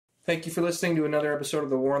Thank you for listening to another episode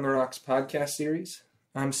of the War on the Rocks podcast series.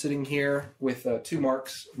 I'm sitting here with two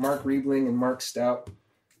Marks, Mark Riebling and Mark Stout.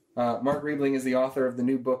 Mark Riebling is the author of the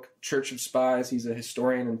new book, Church of Spies. He's a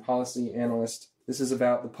historian and policy analyst. This is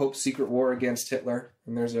about the Pope's secret war against Hitler,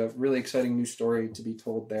 and there's a really exciting new story to be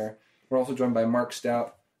told there. We're also joined by Mark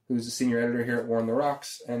Stout, who's a senior editor here at War on the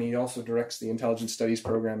Rocks, and he also directs the Intelligence Studies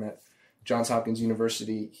program at Johns Hopkins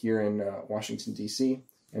University here in Washington, D.C.,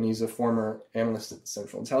 and he's a former analyst at the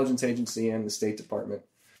Central Intelligence Agency and the State Department.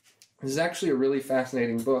 This is actually a really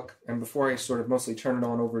fascinating book, and before I sort of mostly turn it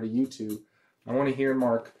on over to you two, I want to hear,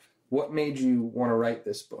 Mark, what made you want to write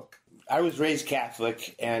this book? I was raised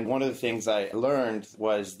Catholic, and one of the things I learned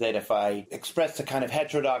was that if I expressed a kind of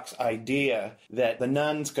heterodox idea, that the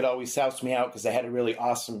nuns could always souse me out because they had a really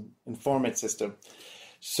awesome informant system.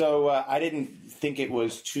 So I didn't think it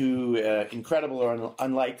was too incredible or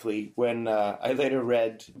unlikely when I later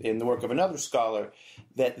read in the work of another scholar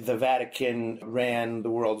that the Vatican ran the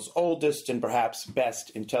world's oldest and perhaps best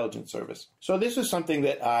intelligence service. So this was something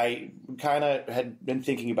that I kind of had been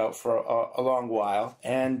thinking about for a long while.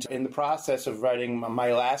 And in the process of writing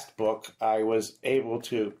my last book, I was able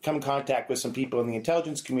to come in contact with some people in the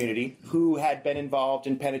intelligence community who had been involved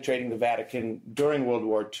in penetrating the Vatican during World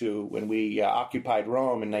War II when we occupied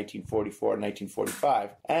Rome in 1944 and 1945.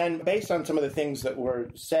 And based on some of the things that were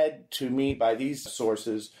said to me by these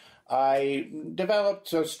sources, I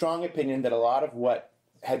developed a strong opinion that a lot of what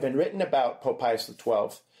had been written about Pope Pius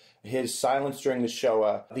XII, his silence during the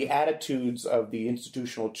Shoah, the attitudes of the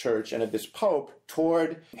institutional church and of this Pope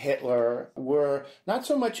toward Hitler were not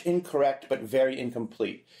so much incorrect, but very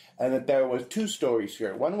incomplete. And that there were two stories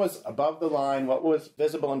here. One was above the line, what was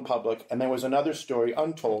visible in public, and there was another story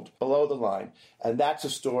untold below the line. And that's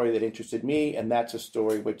a story that interested me, and that's a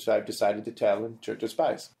story which I've decided to tell in Church of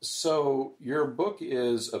Spies. So your book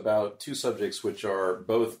is about two subjects which are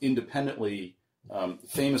both independently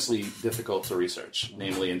famously difficult to research,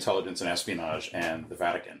 namely intelligence and espionage and the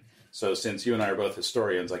Vatican. So since you and I are both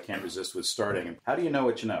historians, I can't resist with starting. How do you know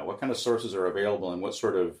what you know? What kind of sources are available, and what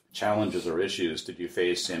sort of challenges or issues did you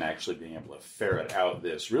face in actually being able to ferret out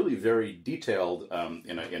this really very detailed,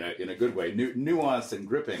 in a good way, nuanced and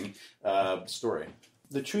gripping story?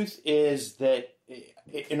 The truth is that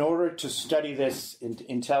in order to study this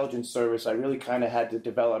intelligence service, I really kind of had to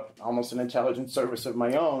develop almost an intelligence service of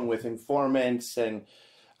my own with informants and,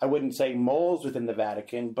 I wouldn't say moles within the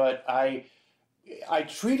Vatican, but I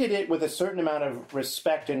treated it with a certain amount of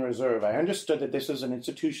respect and reserve. I understood that this is an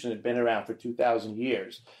institution that had been around for 2,000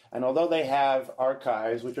 years. And although they have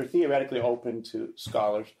archives, which are theoretically open to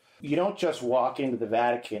scholars, you don't just walk into the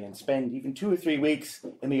Vatican and spend even 2 or 3 weeks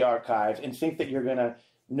in the archives and think that you're going to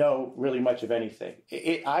know really much of anything.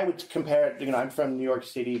 I would compare it, I'm from New York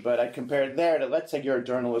City, but I'd compare it there to, let's say you're a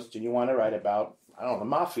journalist and you want to write about, the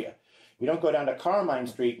mafia. You don't go down to Carmine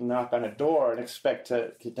Street and knock on a door and expect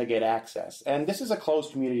to get access. And this is a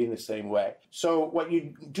closed community in the same way. So what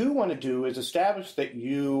you do want to do is establish that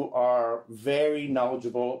you are very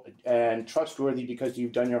knowledgeable and trustworthy because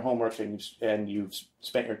you've done your homework and you've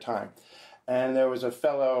spent your time. And there was a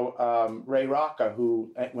fellow, Ray Rocca,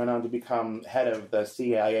 who went on to become head of the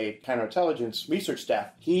CIA counterintelligence research staff.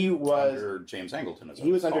 He was under James Angleton.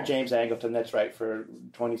 He was under James Angleton, that's right, for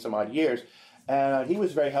 20-some-odd years. And he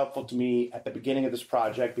was very helpful to me at the beginning of this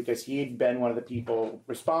project because he had been one of the people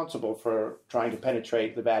responsible for trying to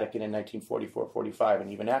penetrate the Vatican in 1944-45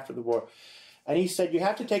 and even after the war. And he said, you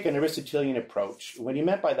have to take an Aristotelian approach. What he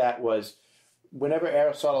meant by that was whenever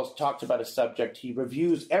Aristotle talks about a subject, he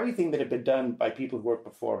reviews everything that had been done by people who worked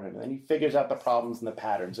before him. And then he figures out the problems and the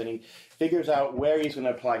patterns. And he figures out where he's going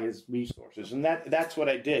to apply his resources. And that's what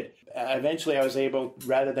I did. Eventually, I was able,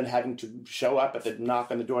 rather than having to show up at the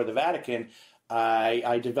knock on the door of the Vatican,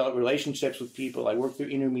 I developed relationships with people. I worked through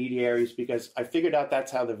intermediaries because I figured out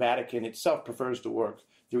that's how the Vatican itself prefers to work,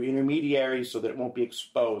 through intermediaries so that it won't be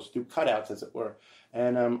exposed, through cutouts, as it were.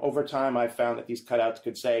 And over time, I found that these cutouts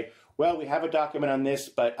could say, well, we have a document on this,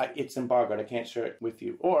 but it's embargoed. I can't share it with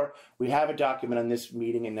you. Or we have a document on this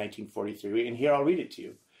meeting in 1943, and here I'll read it to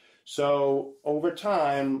you. So over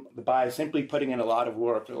time, by simply putting in a lot of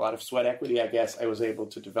work, a lot of sweat equity, I guess, I was able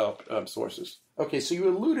to develop sources. Okay, so you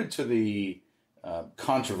alluded to the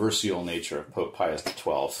controversial nature of Pope Pius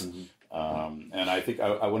XII, and I think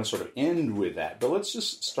I want to sort of end with that. But let's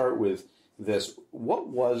just start with this. What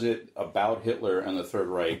was it about Hitler and the Third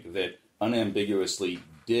Reich that unambiguously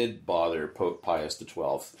did bother Pope Pius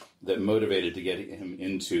XII that motivated to get him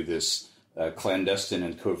into this clandestine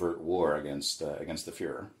and covert war against the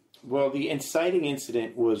Führer? Well, the inciting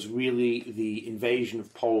incident was really the invasion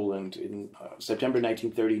of Poland in September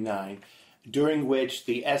 1939. during which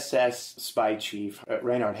the SS spy chief,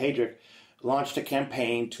 Reinhard Heydrich, launched a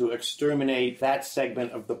campaign to exterminate that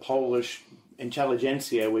segment of the Polish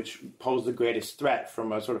intelligentsia which posed the greatest threat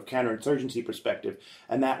from a sort of counterinsurgency perspective,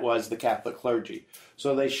 and that was the Catholic clergy.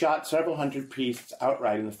 So they shot several hundred priests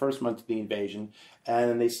outright in the first month of the invasion,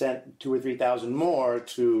 and they sent 2,000 or 3,000 more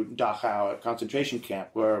to Dachau, a concentration camp,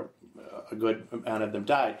 where a good amount of them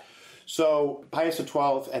died. So Pius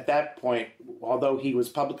XII, at that point, although he was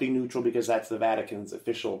publicly neutral because that's the Vatican's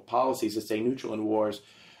official policy, to stay neutral in wars,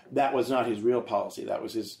 that was not his real policy. That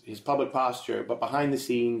was his public posture. But behind the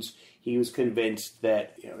scenes, he was convinced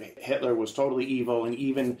that Hitler was totally evil, and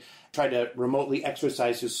even tried to remotely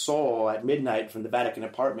exorcise his soul at midnight from the Vatican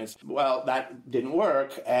apartments. Well, that didn't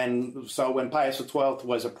work. And so when Pius XII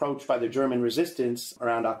was approached by the German resistance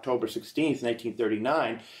around October 16th,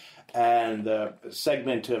 1939, and the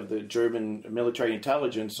segment of the German military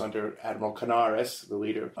intelligence under Admiral Canaris, the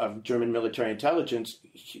leader of German military intelligence,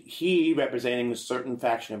 he, representing a certain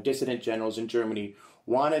faction of dissident generals in Germany,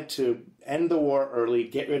 wanted to end the war early,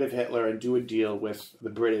 get rid of Hitler, and do a deal with the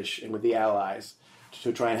British and with the Allies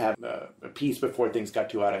to try and have a peace before things got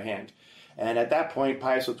too out of hand. And at that point,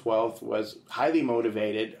 Pius XII was highly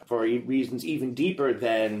motivated for reasons even deeper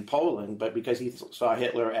than Poland, but because he saw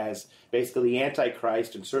Hitler as basically the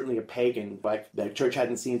Antichrist and certainly a pagan, like the church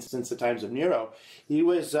hadn't seen since the times of Nero, he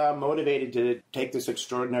was motivated to take this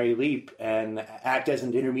extraordinary leap and act as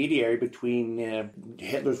an intermediary between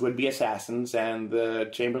Hitler's would-be assassins and the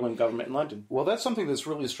Chamberlain government in London. Well, that's something that's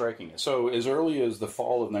really striking. So as early as the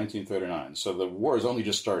fall of 1939, so the war has only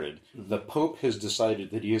just started, the Pope has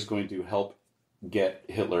decided that he is going to help get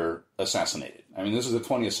Hitler assassinated. I mean, this is the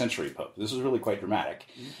 20th century Pope. This is really quite dramatic.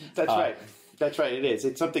 That's right. That's right, it is.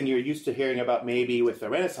 It's something you're used to hearing about maybe with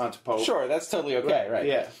the Renaissance Pope. Sure, that's totally okay, right?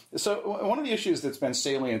 Yeah. So one of the issues that's been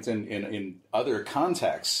salient in other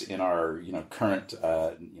contexts in our current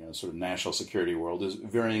sort of national security world is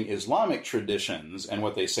varying Islamic traditions and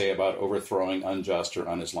what they say about overthrowing unjust or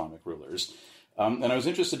un-Islamic rulers. And I was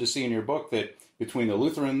interested to see in your book that between the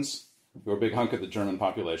Lutherans, who are a big hunk of the German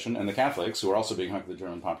population, and the Catholics, who are also a big hunk of the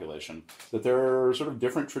German population, that there are sort of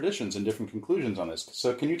different traditions and different conclusions on this.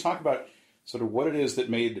 So can you talk about sort of what it is that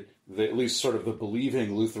made at least sort of the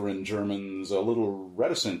believing Lutheran Germans a little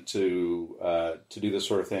reticent to do this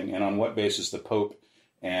sort of thing, and on what basis the Pope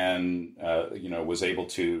was able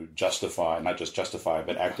to not just justify,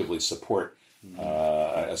 but actively support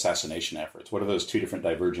assassination efforts? What are those two different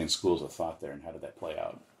diverging schools of thought there, and how did that play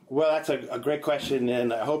out? Well, that's a great question,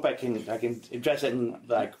 and I hope I can address it in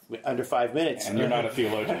like under 5 minutes. And you're not a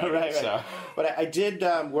theologian, right? So. But I did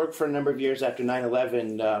work for a number of years after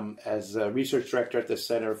 9/11 as a research director at the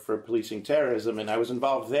Center for Policing Terrorism, and I was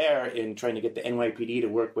involved there in trying to get the NYPD to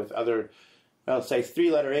work with other, I'll say,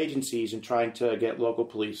 three-letter agencies in trying to get local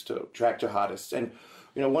police to track jihadists. And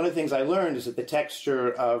one of the things I learned is that the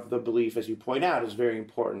texture of the belief, as you point out, is very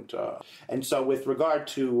important. And so with regard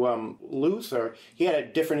to Luther, he had a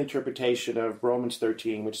different interpretation of Romans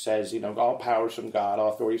 13, which says, all powers from God,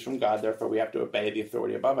 all authorities from God, therefore we have to obey the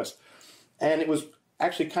authority above us. And it was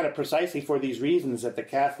actually kind of precisely for these reasons that the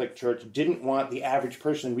Catholic Church didn't want the average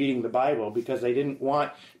person reading the Bible, because they didn't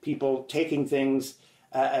want people taking things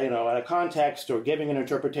out of context or giving an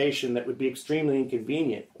interpretation that would be extremely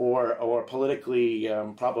inconvenient or politically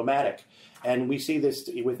problematic. And we see this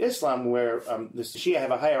with Islam, where the Shia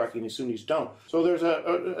have a hierarchy and the Sunnis don't. So there's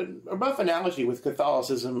a rough analogy with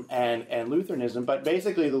Catholicism and Lutheranism, but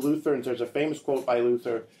basically the Lutherans, there's a famous quote by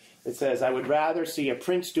Luther that says, "I would rather see a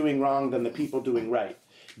prince doing wrong than the people doing right.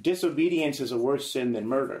 Disobedience is a worse sin than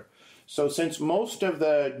murder." So since most of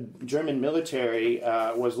the German military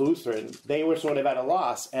was Lutheran, they were sort of at a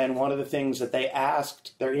loss. And one of the things that they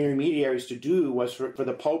asked their intermediaries to do was for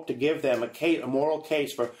the Pope to give them a moral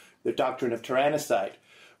case for the doctrine of tyrannicide,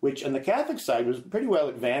 which on the Catholic side was pretty well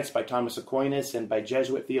advanced by Thomas Aquinas and by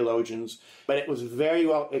Jesuit theologians, but it was very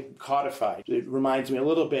well codified. It reminds me a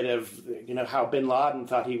little bit of how bin Laden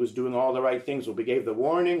thought he was doing all the right things. Well, we gave the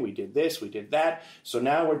warning, we did this, we did that, so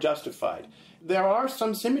now we're justified. There are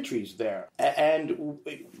some symmetries there. And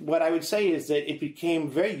what I would say is that it became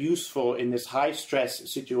very useful in this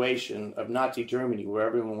high-stress situation of Nazi Germany, where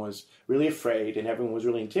everyone was really afraid and everyone was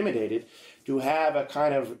really intimidated, to have a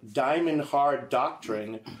kind of diamond-hard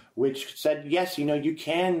doctrine which said, yes, you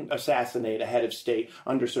can assassinate a head of state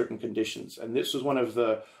under certain conditions. And this was one of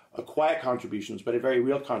the quiet contributions, but a very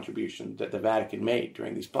real contribution that the Vatican made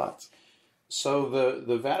during these plots. So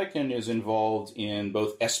the Vatican is involved in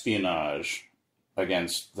both espionage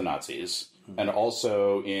against the Nazis, and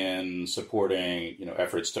also in supporting,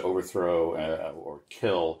 efforts to overthrow or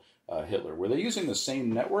kill Hitler. Were they using the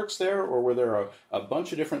same networks there, or were there a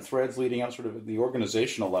bunch of different threads leading out sort of at the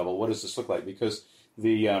organizational level? What does this look like? Because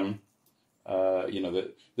the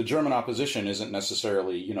German opposition isn't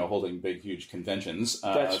necessarily, holding big, huge conventions.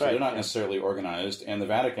 That's so right. They're not necessarily organized, and the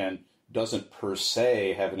Vatican doesn't per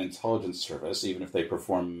se have an intelligence service, even if they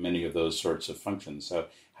perform many of those sorts of functions. So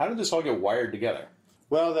how did this all get wired together?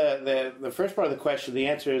 Well, the first part of the question, the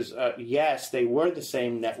answer is yes, they were the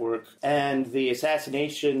same network, and the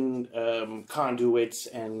assassination conduits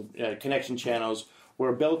and connection channels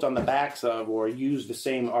were built on the backs of or used the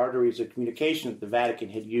same arteries of communication that the Vatican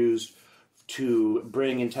had used to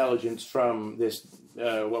bring intelligence from this,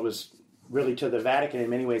 what was really to the Vatican in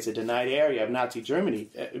many ways a denied area of Nazi Germany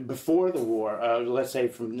before the war, let's say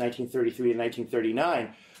from 1933 to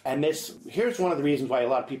 1939. And here's one of the reasons why a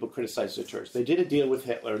lot of people criticize the church. They did a deal with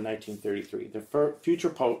Hitler in 1933. The future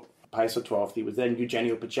Pope, Pius XII, he was then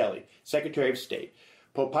Eugenio Pacelli, Secretary of State.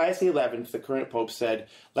 Pope Pius XI, the current Pope, said,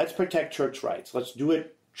 let's protect church rights. Let's do a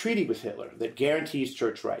treaty with Hitler that guarantees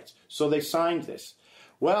church rights. So they signed this.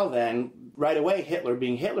 Well, then, right away, Hitler,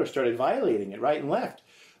 being Hitler, started violating it right and left.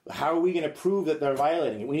 How are we going to prove that they're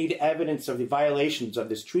violating it? We need evidence of the violations of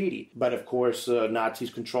this treaty. But, of course, Nazis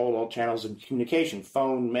controlled all channels of communication,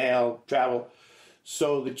 phone, mail, travel.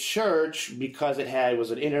 So the church, because it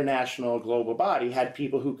was an international global body, had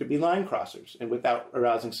people who could be line crossers and without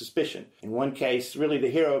arousing suspicion. In one case, really the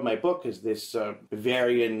hero of my book is this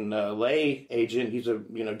Bavarian lay agent. He's a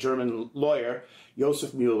German lawyer,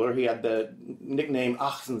 Josef Mueller. He had the nickname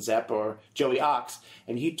Achsensepp, or Joey Ox,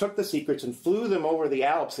 and he took the secrets and flew them over the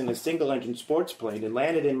Alps in a single-engine sports plane and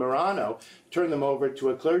landed in Murano, turned them over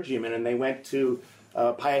to a clergyman, and they went to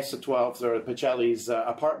Pius XII or Pacelli's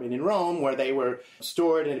apartment in Rome, where they were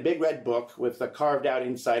stored in a big red book with a carved-out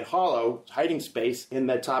inside hollow hiding space in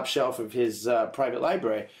the top shelf of his private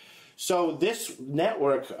library. So this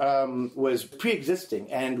network was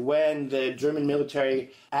pre-existing, and when the German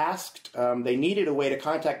military asked, they needed a way to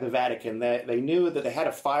contact the Vatican. They knew that they had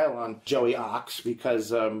a file on Joey Ox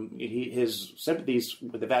because his sympathies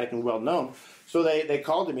with the Vatican were well known. So they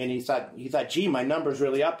called him in. He thought, gee, my number's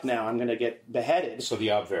really up now. I'm going to get beheaded. So the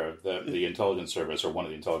Abwehr, the intelligence service, or one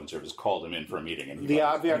of the intelligence services, called him in for a meeting, and he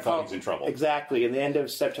thought he was in trouble. Exactly, in the end of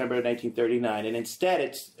September 1939. And instead,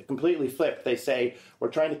 it's completely flipped. They say, we're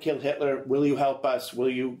trying to kill Hitler. Will you help us? Will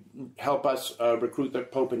you help us recruit the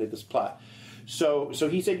Pope into this plot? So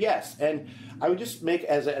he said yes. And I would just make,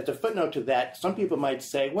 as a footnote to that, some people might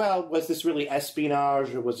say, well, was this really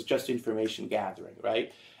espionage, or was it just information gathering,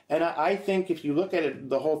 right? And I think if you look at it,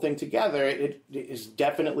 the whole thing together, it is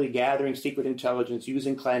definitely gathering secret intelligence,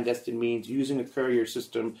 using clandestine means, using a courier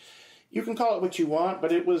system. You can call it what you want,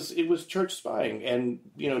 but it was church spying. And,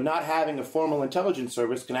 not having a formal intelligence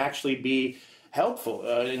service can actually be helpful.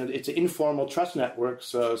 It's informal trust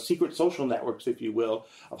networks, secret social networks, if you will,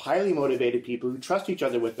 of highly motivated people who trust each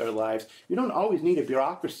other with their lives. You don't always need a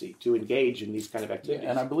bureaucracy to engage in these kind of activities.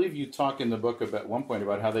 Yeah, and I believe you talk in the book at one point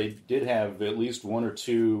about how they did have at least one or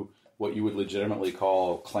two what you would legitimately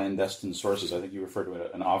call clandestine sources. I think you referred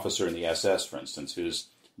to an officer in the SS, for instance, who's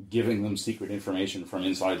giving them secret information from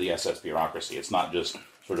inside the SS bureaucracy. It's not just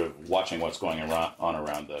sort of watching what's going on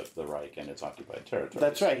around the Reich and its occupied territory.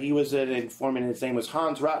 That's right. He was an informant. His name was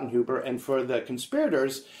Hans Rottenhuber, and for the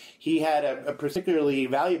conspirators, he had a particularly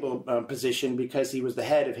valuable position because he was the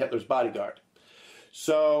head of Hitler's bodyguard.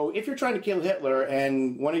 So if you're trying to kill Hitler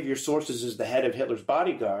and one of your sources is the head of Hitler's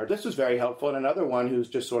bodyguard, this was very helpful. And another one who's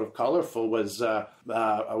just sort of colorful was a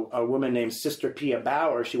woman named Sister Pia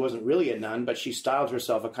Bauer. She wasn't really a nun, but she styled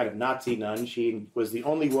herself a kind of Nazi nun. She was the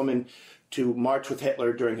only woman to march with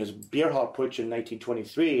Hitler during his beer hall putsch in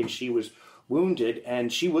 1923, and she was wounded,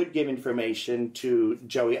 and she would give information to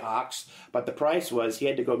Joey Ox, but the price was he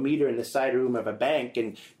had to go meet her in the side room of a bank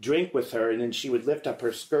and drink with her, and then she would lift up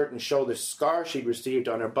her skirt and show the scar she'd received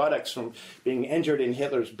on her buttocks from being injured in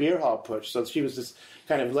Hitler's beer hall putsch. So she was this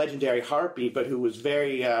kind of legendary harpy, but who was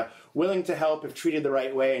very willing to help if treated the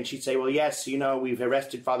right way, and she'd say, well, yes, we've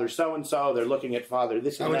arrested Father so-and-so, they're looking at Father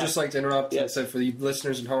this and that. I would just like to interrupt and say for the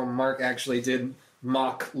listeners at home, Mark actually did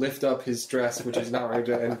lift up his dress, which is not right,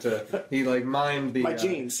 and he mimed the my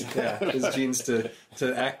jeans, his jeans to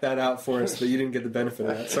act that out for us, but you didn't get the benefit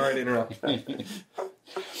of that. Sorry to interrupt.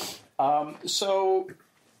 So,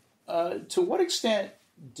 to what extent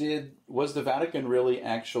was the Vatican really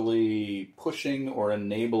actually pushing or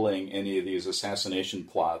enabling any of these assassination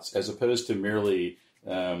plots, as opposed to merely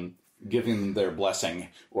giving them their blessing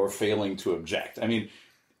or failing to object? I mean,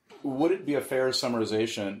 would it be a fair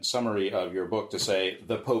summary of your book to say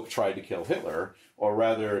the Pope tried to kill Hitler, or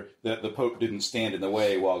rather that the Pope didn't stand in the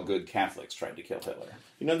way while good Catholics tried to kill Hitler?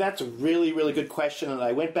 That's a really, really good question, and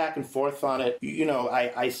I went back and forth on it.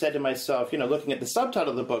 I said to myself, looking at the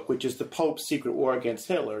subtitle of the book, which is The Pope's Secret War Against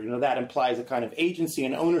Hitler, that implies a kind of agency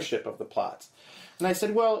and ownership of the plots. And I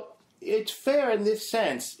said, well, it's fair in this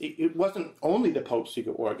sense. It wasn't only the Pope's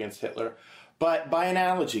secret war against Hitler, but by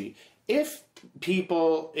analogy, if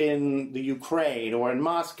people in the Ukraine or in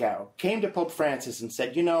Moscow came to Pope Francis and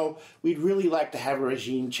said, we'd really like to have a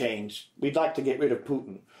regime change. We'd like to get rid of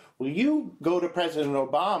Putin. Will you go to President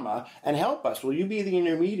Obama and help us? Will you be the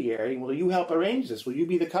intermediary? Will you help arrange this? Will you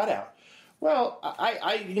be the cutout? Well,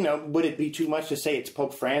 would it be too much to say it's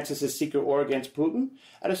Pope Francis's secret war against Putin?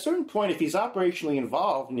 At a certain point, if he's operationally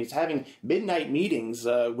involved and he's having midnight meetings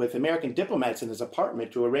with American diplomats in his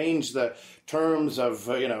apartment to arrange the terms of,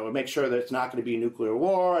 make sure that it's not going to be a nuclear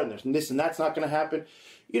war and there's this and that's not going to happen,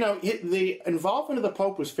 the involvement of the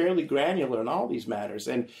Pope was fairly granular in all these matters.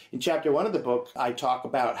 And in chapter 1 of the book, I talk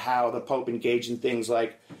about how the Pope engaged in things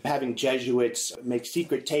like having Jesuits make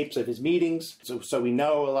secret tapes of his meetings. So we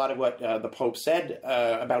know a lot of what the Pope said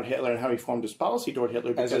about Hitler and how he formed his policy toward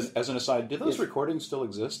Hitler. Because, as an aside, do those recordings still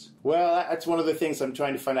exist? Well, that's one of the things I'm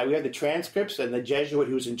trying to find out. We have the transcripts, and the Jesuit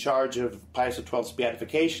who was in charge of Pius XII's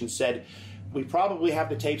beatification said, we probably have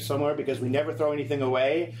the tapes somewhere because we never throw anything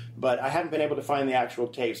away, but I haven't been able to find the actual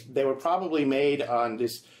tapes. They were probably made on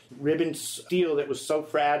this ribbon steel that was so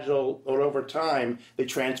fragile, or over time, they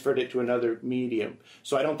transferred it to another medium.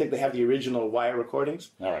 So I don't think they have the original wire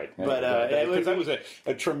recordings. All right. But that was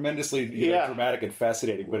a tremendously dramatic and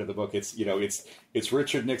fascinating bit of the book. It's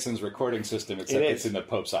Richard Nixon's recording system, except it's in the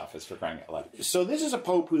Pope's office, for crying out loud. So this is a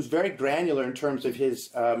Pope who's very granular in terms of his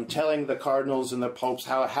telling the cardinals and the popes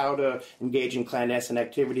how to engage in clandestine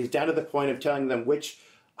activities, down to the point of telling them which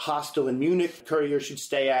hostel in Munich courier should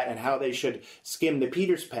stay at and how they should skim the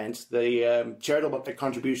Peterspence, the charitable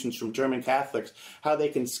contributions from German Catholics, how they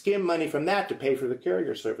can skim money from that to pay for the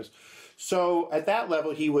courier service. So at that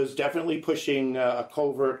level, he was definitely pushing a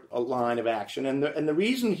covert line of action. And the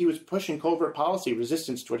reason he was pushing covert policy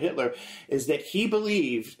resistance toward Hitler is that he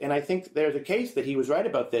believed, and I think there's a case that he was right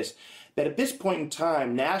about this, that at this point in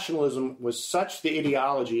time, nationalism was such the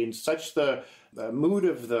ideology and such the mood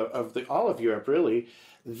of all of Europe, really,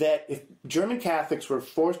 that if German Catholics were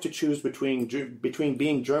forced to choose between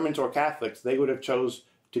being Germans or Catholics, they would have chose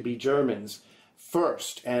to be Germans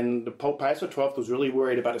first. And the Pope Pius XII was really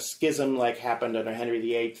worried about a schism like happened under Henry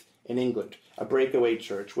VIII in England, a breakaway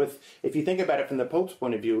church with, if you think about it from the Pope's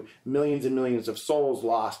point of view, millions and millions of souls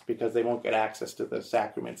lost because they won't get access to the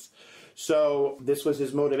sacraments. So this was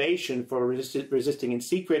his motivation for resisting in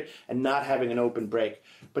secret and not having an open break.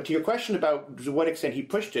 But to your question about to what extent he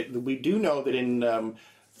pushed it, we do know that in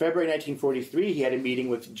February 1943, he had a meeting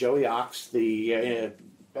with Joey Ox, the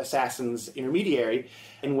assassin's intermediary,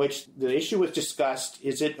 in which the issue was discussed.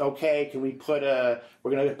 Is it okay? Can we we're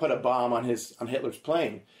going to put a bomb on Hitler's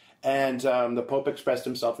plane? And the Pope expressed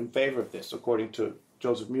himself in favor of this, according to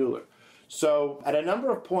Joseph Mueller. So at a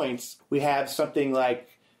number of points, we have something like,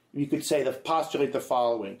 you could say, postulate the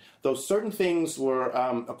following. Though certain things were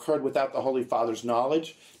occurred without the Holy Father's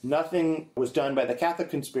knowledge, nothing was done by the Catholic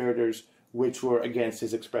conspirators which were against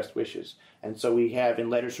his expressed wishes. And so we have in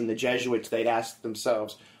letters from the Jesuits, they'd ask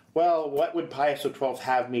themselves, well, what would Pius XII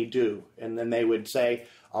have me do? And then they would say,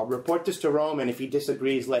 I'll report this to Rome, and if he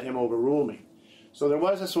disagrees, let him overrule me. So there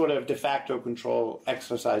was a sort of de facto control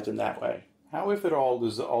exercised in that way. How, if at all,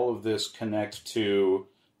 does all of this connect to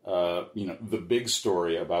the big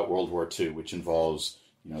story about World War II, which involves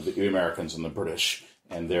the Americans and the British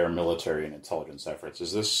and their military and intelligence efforts?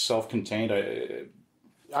 Is this self-contained?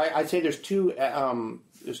 I'd say there's two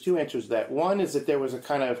answers to that. One is that there was a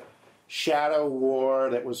kind of shadow war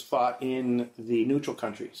that was fought in the neutral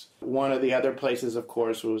countries. One of the other places, of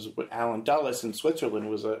course, was Allen Dulles in Switzerland,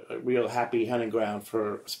 was a real happy hunting ground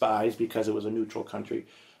for spies because it was a neutral country.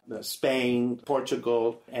 Spain,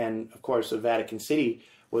 Portugal, and, of course, the Vatican City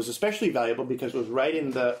was especially valuable because it was right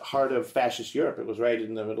in the heart of fascist Europe. It was right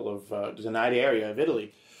in the middle of the Zenaida area of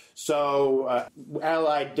Italy. So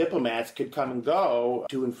Allied diplomats could come and go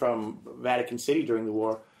to and from Vatican City during the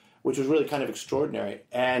war, which was really kind of extraordinary.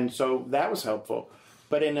 And so that was helpful.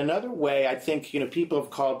 But in another way, I think people have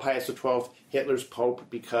called Pius XII Hitler's Pope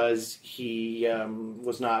because he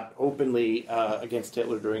was not openly against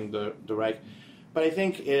Hitler during the Reich. But I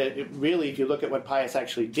think it really, if you look at what Pius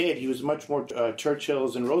actually did, he was much more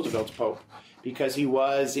Churchill's and Roosevelt's Pope, because he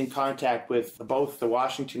was in contact with both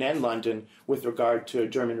Washington and London with regard to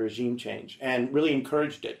German regime change and really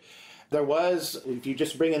encouraged it. There was, if you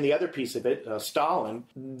just bring in the other piece of it, Stalin,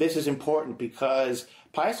 this is important because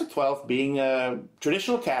Pius XII, being a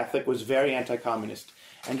traditional Catholic, was very anti-communist.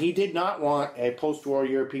 And he did not want a post-war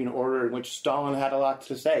European order in which Stalin had a lot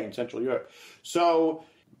to say in Central Europe. So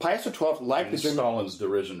Pius XII, like the German... Stalin's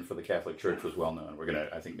derision for the Catholic Church was well known. We're going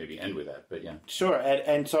to, I think, maybe end with that, but yeah. Sure,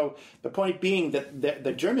 and so the point being that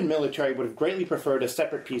the German military would have greatly preferred a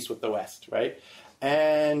separate peace with the West, right?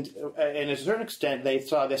 And to a certain extent, they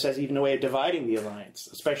saw this as even a way of dividing the alliance,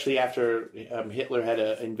 especially after Hitler had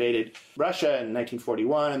invaded Russia in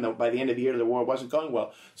 1941, and by the end of the year, the war wasn't going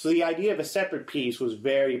well. So the idea of a separate peace was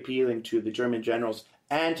very appealing to the German generals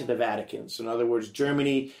and to the Vatican. So in other words,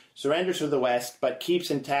 Germany surrenders to the West, but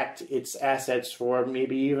keeps intact its assets for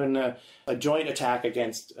maybe even a joint attack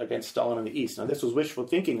against Stalin in the East. Now, this was wishful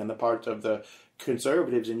thinking on the part of the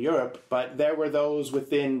conservatives in Europe, but there were those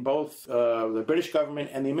within both the British government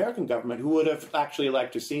and the American government who would have actually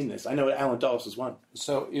liked to have seen this. I know Alan Dulles is one.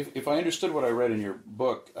 So if I understood what I read in your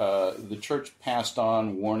book, the church passed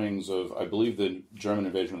on warnings of, I believe, the German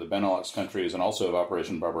invasion of the Benelux countries and also of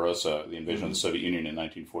Operation Barbarossa, the invasion of the Soviet Union in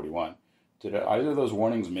 1941. Did either of those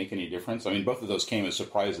warnings make any difference? I mean, both of those came as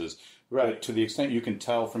surprises. Right. But to the extent you can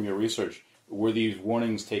tell from your research, were these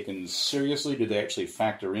warnings taken seriously? Did they actually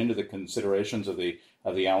factor into the considerations of the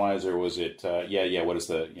Allies, or was it,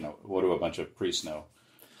 what do a bunch of priests know?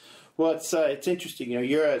 Well, it's interesting.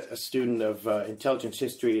 You're a student of intelligence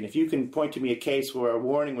history, and if you can point to me a case where a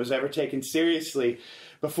warning was ever taken seriously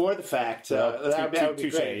before the fact, that would be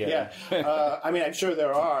great. Yeah. I mean, I'm sure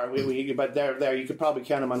there are, but there you could probably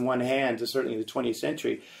count them on one hand, certainly in the 20th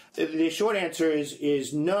century. The short answer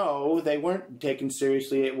is no, they weren't taken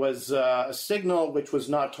seriously. It was a signal which was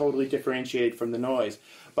not totally differentiated from the noise.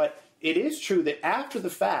 But it is true that after the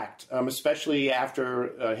fact, especially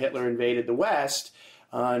after Hitler invaded the West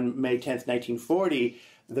on May 10th, 1940,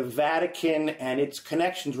 the Vatican and its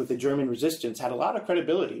connections with the German resistance had a lot of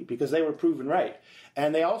credibility because they were proven right.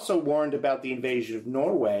 And they also warned about the invasion of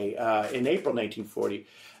Norway in April 1940.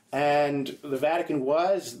 And the Vatican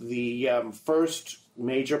was the first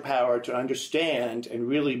major power to understand and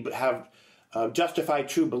really have justified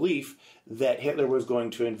true belief that Hitler was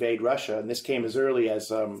going to invade Russia. And this came as early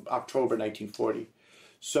as October 1940.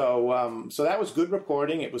 So that was good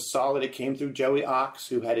reporting. It was solid. It came through Joey Ox,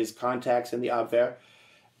 who had his contacts in the Abwehr.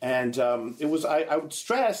 And it was. I would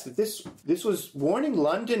stress that this was warning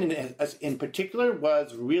London in particular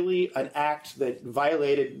was really an act that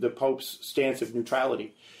violated the Pope's stance of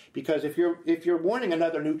neutrality, because if you're warning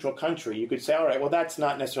another neutral country, you could say, all right, well, that's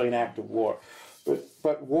not necessarily an act of war,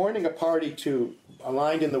 but warning a party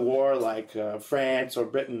aligned in the war like France or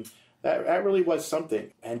Britain. That really was something.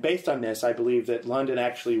 And based on this, I believe that London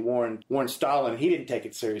actually warned Stalin. He didn't take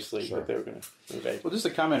it seriously, Sure. That they were going to invade. Well, just a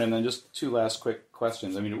comment, and then just two last quick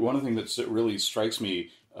questions. I mean, one of the things that really strikes me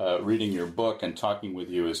reading your book and talking with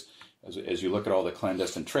you is, as you look at all the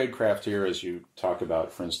clandestine tradecraft here, as you talk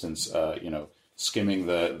about, for instance, skimming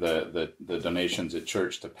the donations at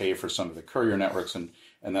church to pay for some of the courier networks and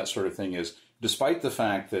that sort of thing, is despite the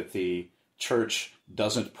fact that the church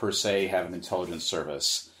doesn't per se have an intelligence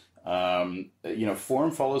service,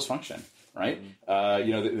 form follows function, right?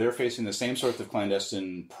 Mm-hmm. They're facing the same sorts of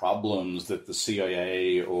clandestine problems that the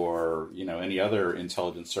CIA or, any other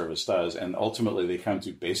intelligence service does. And ultimately they come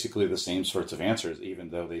to basically the same sorts of answers, even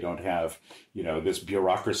though they don't have, this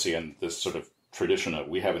bureaucracy and this sort of tradition of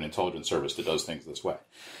we have an intelligence service that does things this way.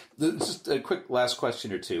 Just a quick last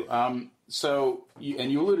question or two.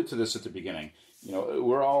 You alluded to this at the beginning.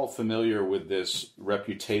 We're all familiar with this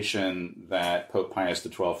reputation that Pope Pius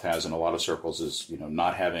XII has in a lot of circles as,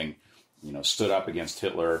 not having, stood up against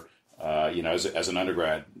Hitler. As an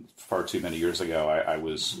undergrad, far too many years ago,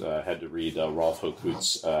 I had to read Rolf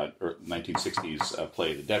Hochhut's 1960s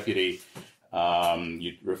play, The Deputy.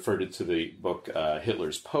 You referred to the book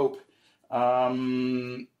Hitler's Pope. How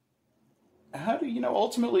do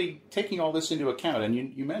ultimately taking all this into account, and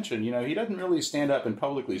you mentioned, he doesn't really stand up and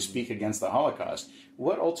publicly speak against the Holocaust.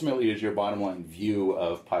 What ultimately is your bottom line view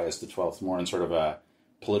of Pius XII, more in sort of a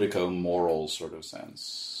politico-moral sort of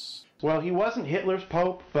sense? Well, he wasn't Hitler's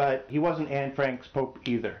Pope, but he wasn't Anne Frank's Pope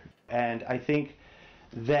either. And I think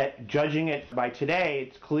that judging it by today,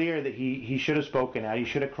 it's clear that he should have spoken out. He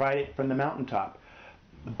should have cried it from the mountaintop.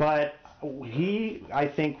 But he, I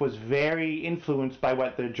think, was very influenced by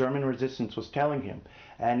what the German resistance was telling him.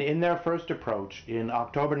 And in their first approach in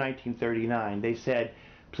October 1939, they said,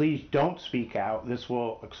 please don't speak out. This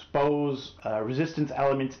will expose resistance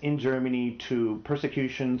elements in Germany to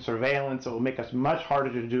persecution, surveillance. It will make us much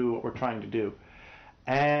harder to do what we're trying to do.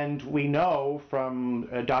 And we know from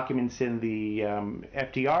documents in the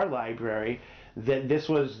FDR library that this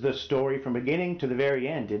was the story from beginning to the very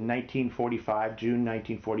end. In 1945, June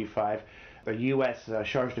 1945, the U.S.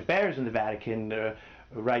 Charge d'Affaires in the Vatican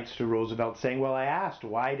writes to Roosevelt saying, well, I asked,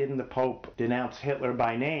 why didn't the Pope denounce Hitler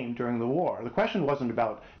by name during the war? The question wasn't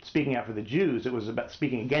about speaking out for the Jews, it was about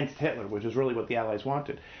speaking against Hitler, which is really what the Allies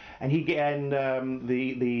wanted. And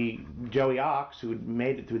the Joey Ox, who had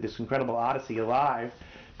made it through this incredible odyssey alive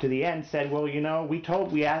to the end, said, well,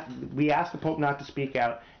 we asked the Pope not to speak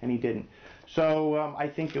out, and he didn't. So I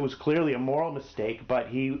think it was clearly a moral mistake, but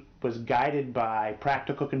he was guided by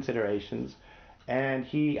practical considerations, and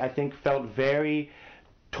he, I think, felt very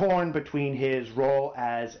torn between his role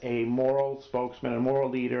as a moral spokesman, a moral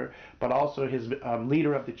leader, but also his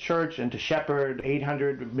leader of the church, and to shepherd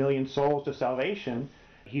 800 million souls to salvation.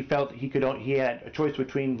 He felt he had a choice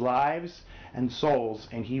between lives and souls,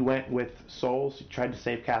 and he went with souls. He tried to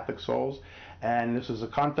save Catholic souls, and this was a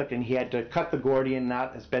conflict, and he had to cut the Gordian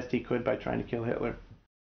knot as best he could by trying to kill Hitler.